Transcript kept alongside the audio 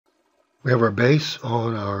We have our base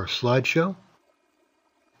on our slideshow.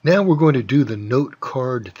 Now we're going to do the note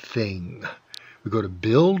card thing. We go to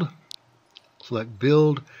Build, select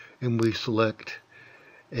Build, and we select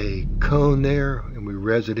a cone there, and we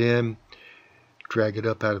res it in, drag it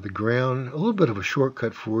up out of the ground. A little bit of a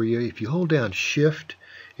shortcut for you. If you hold down Shift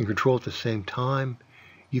and Control at the same time,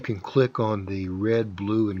 you can click on the red,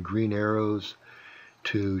 blue, and green arrows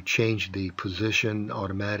to change the position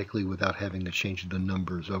automatically without having to change the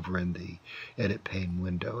numbers over in the edit pane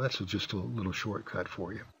window. That's just a little shortcut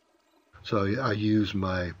for you. So I use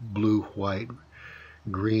my blue, white,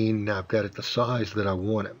 green. Now I've got it the size that I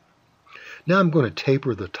want it. Now I'm going to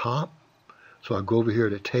taper the top. So I go over here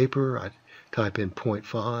to taper. I type in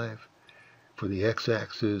 0.5 for the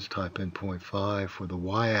x-axis, type in 0.5 for the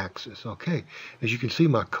y-axis. Okay, as you can see,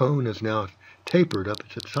 my cone is now tapered up at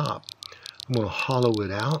the top. I'm going to hollow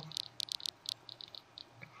it out.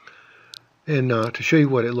 And to show you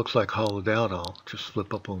what it looks like hollowed out, I'll just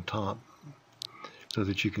flip up on top so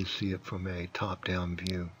that you can see it from a top-down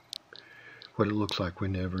view, what it looks like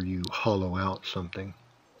whenever you hollow out something.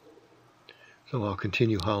 So I'll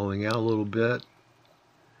continue hollowing out a little bit.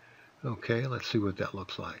 Okay, let's see what that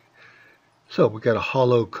looks like. So we've got a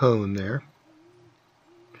hollow cone there.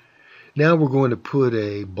 Now we're going to put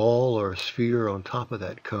a ball or a sphere on top of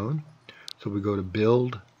that cone. So we go to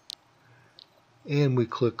Build, and we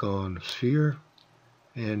click on Sphere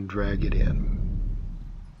and drag it in.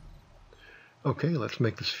 Okay, let's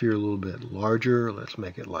make the sphere a little bit larger. Let's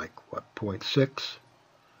make it like, what, 0.6.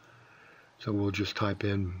 So we'll just type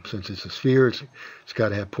in, since it's a sphere, it's got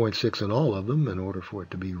to have 0.6 in all of them in order for it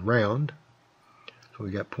to be round. So we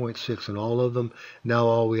got 0.6 in all of them. Now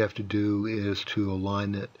all we have to do is to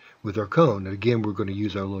align it with our cone. And again, we're going to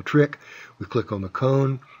use our little trick. We click on the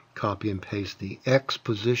cone, copy and paste the X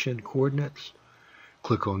position coordinates,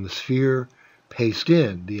 click on the sphere, paste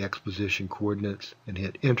in the X position coordinates, and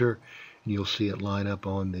hit Enter, and you'll see it line up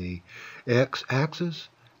on the X axis.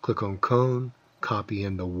 Click on cone, copy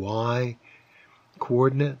in the Y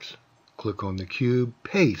coordinates, click on the cube,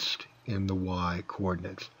 paste in the Y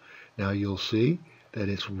coordinates. Now you'll see that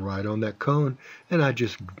it's right on that cone, and I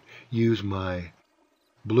just use my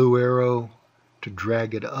blue arrow to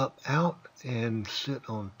drag it up out and sit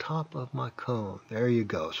on top of my cone. There you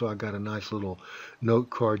go. So I got a nice little note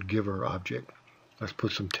card giver object. Let's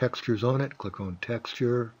put some textures on it. Click on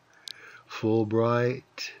Texture,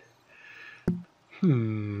 Fulbright.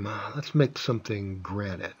 Let's make something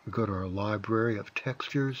granite. We go to our library of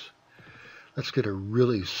textures. Let's get a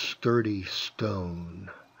really sturdy stone.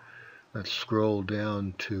 Let's scroll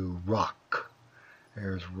down to rock.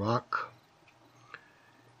 There's rock.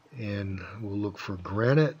 And we'll look for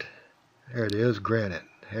granite. There it is, granite.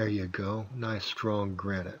 There you go. Nice strong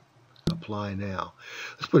granite. Apply now.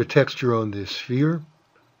 Let's put a texture on this sphere.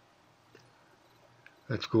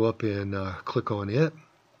 Let's go up and click on it.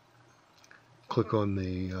 Click on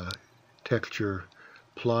the texture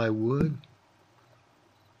plywood.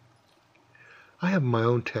 I have my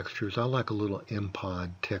own textures. I like a little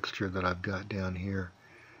M-Pod texture that I've got down here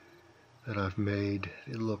that I've made.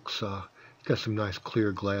 It looks it's got some nice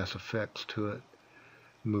clear glass effects to it.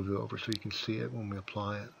 Move it over so you can see it when we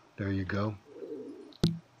apply it. There you go.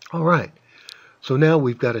 All right. So now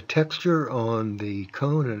we've got a texture on the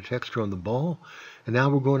cone and a texture on the ball. And now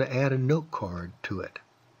we're going to add a note card to it.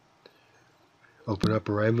 Open up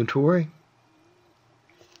our inventory.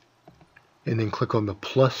 And then click on the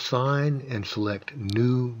plus sign and select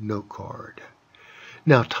New Note Card.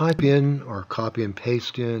 Now type in or copy and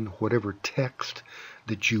paste in whatever text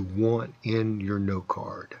that you want in your note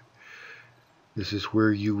card. This is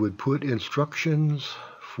where you would put instructions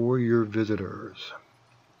for your visitors.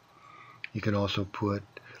 You can also put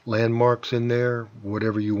landmarks in there,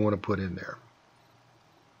 whatever you want to put in there.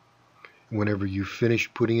 Whenever you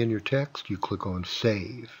finish putting in your text, you click on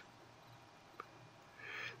Save.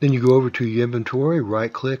 Then you go over to your inventory,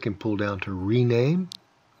 right-click, and pull down to Rename.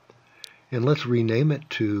 And let's rename it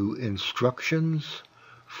to Instructions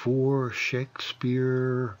for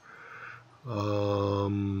Shakespeare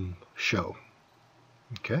Show.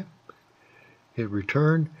 Okay. Hit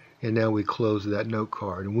Return, and now we close that note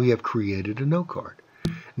card. And we have created a note card.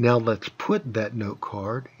 Now let's put that note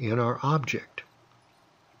card in our object.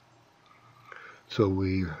 So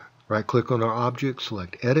we right-click on our object,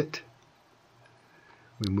 select Edit.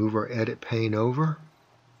 We move our edit pane over.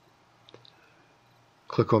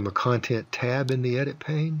 Click on the Content tab in the edit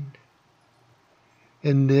pane.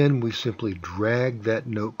 And then we simply drag that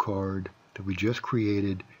note card that we just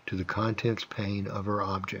created to the Contents pane of our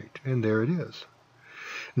object. And there it is.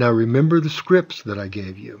 Now remember the scripts that I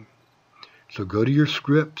gave you. So go to your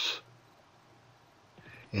scripts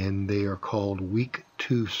and they are called Week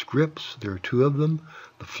 2 scripts. There are two of them.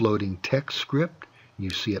 The floating text script, you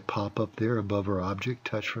see it pop up there above our object,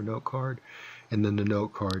 touch for note card, and then the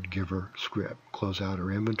note card giver script, close out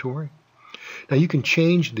our inventory. Now you can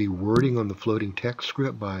change the wording on the floating text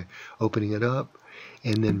script by opening it up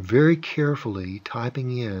and then very carefully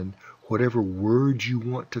typing in whatever words you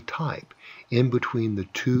want to type in between the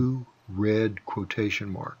two red quotation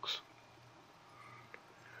marks.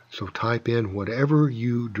 So type in whatever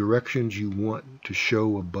directions you want to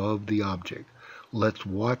show above the object. Let's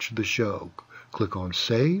watch the show. Click on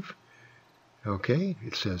Save. Okay,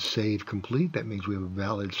 it says Save Complete. That means we have a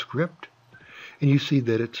valid script. And you see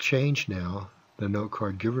that it's changed now, the note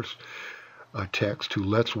card giver's text, to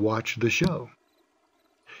Let's Watch the Show.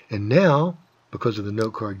 And now, because of the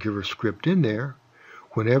note card giver script in there,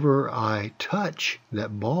 whenever I touch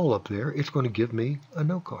that ball up there, it's going to give me a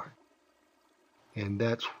note card. And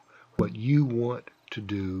that's what you want to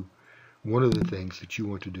do, one of the things that you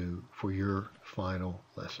want to do for your final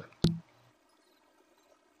lesson.